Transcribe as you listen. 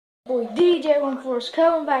boy DJ14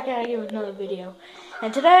 coming back at you with another video.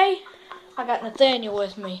 And today, I got Nathaniel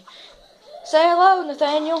with me. Say hello,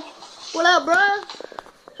 Nathaniel. What up,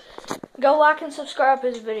 bro? Go like and subscribe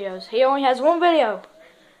his videos. He only has one video.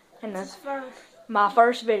 And that's my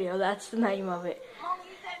first video. That's the name of it.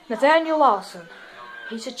 Nathaniel Lawson.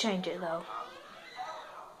 He should change it, though.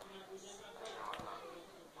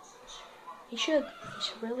 He should. He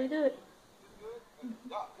should really do it.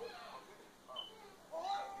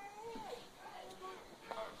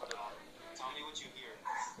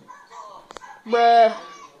 Bruh.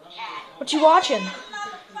 What you watching?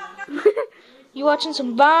 You watching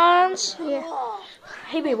some Vines? Yeah.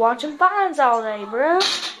 He be watching Vines all day,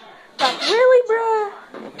 bruh. Like, really,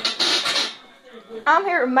 bruh? I'm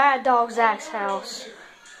here at Mad Dog Zach's house.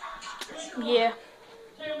 Yeah.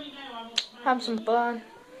 Having some fun.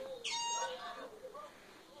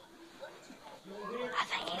 I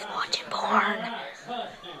think he's watching porn.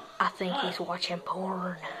 I think he's watching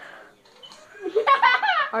porn.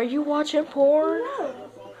 Are you watching porn?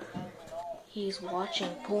 He's watching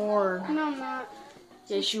porn. No, I'm not.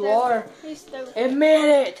 Yes, you are. He's stupid.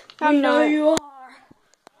 Admit it. I know not. you are.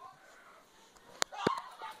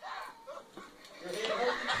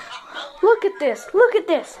 Look at this. Look at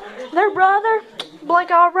this. Their brother,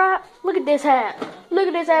 Blake, all right. Look at this hat. Look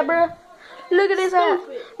at this hat, bro. Look at this hat.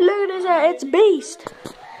 Look at this hat. It's beast.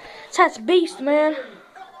 This hat's beast, man.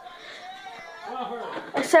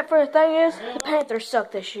 Except for the thing is, the Panthers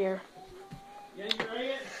suck this year.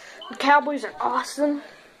 The Cowboys are awesome.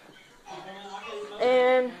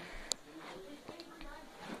 And,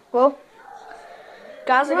 well,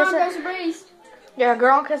 guys, I guess Broncos a beast. yeah,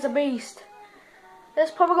 Gronk is a beast.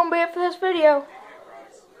 That's probably going to be it for this video.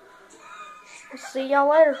 We'll see y'all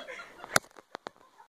later.